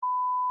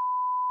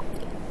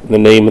In the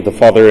name of the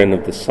Father, and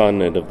of the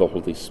Son, and of the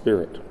Holy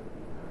Spirit.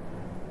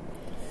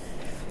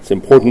 It's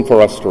important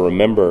for us to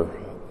remember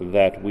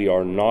that we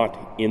are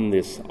not in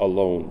this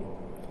alone.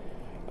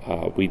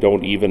 We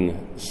don't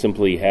even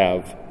simply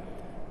have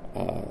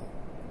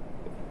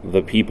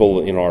the people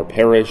in our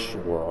parish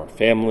or our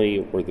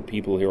family or the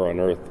people here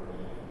on earth,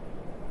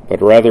 but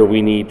rather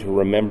we need to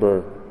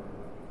remember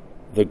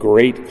the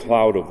great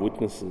cloud of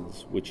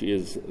witnesses, which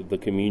is the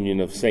communion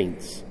of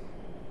saints,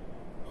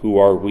 who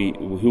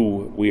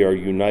we are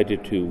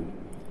united to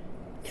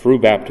through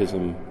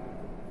baptism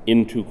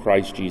into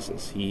Christ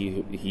Jesus.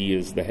 He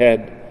is the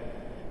head,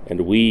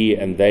 and we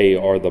and they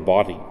are the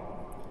body.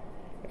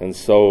 And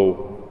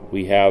so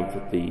we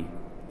have the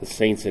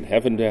saints in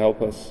heaven to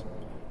help us,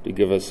 to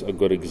give us a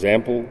good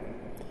example,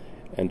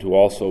 and to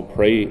also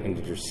pray and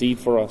intercede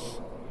for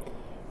us.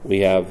 We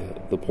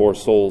have the poor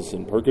souls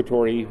in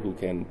purgatory who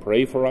can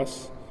pray for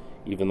us,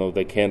 even though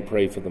they can't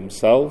pray for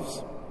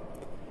themselves.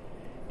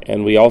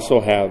 And we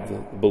also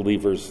have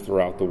believers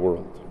throughout the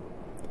world.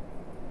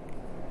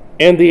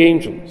 And the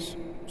angels.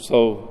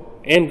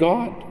 And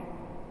God,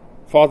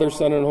 Father,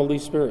 Son, and Holy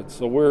Spirit.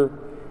 So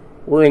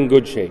we're in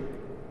good shape.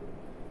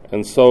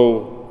 And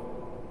so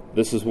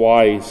this is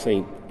why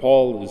St.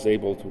 Paul is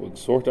able to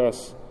exhort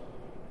us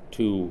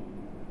to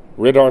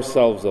rid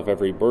ourselves of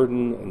every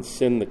burden and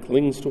sin that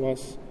clings to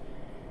us,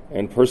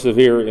 and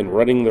persevere in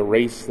running the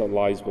race that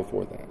lies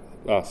before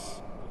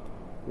us.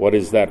 What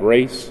is that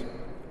race?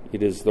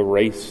 It is the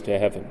race to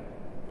heaven.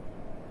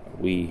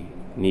 We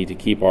need to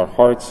keep our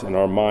hearts and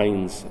our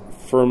minds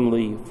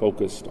firmly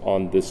focused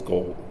on this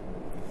goal.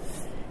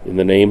 In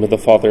the name of the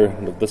Father,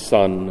 and of the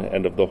Son,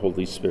 and of the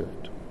Holy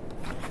Spirit.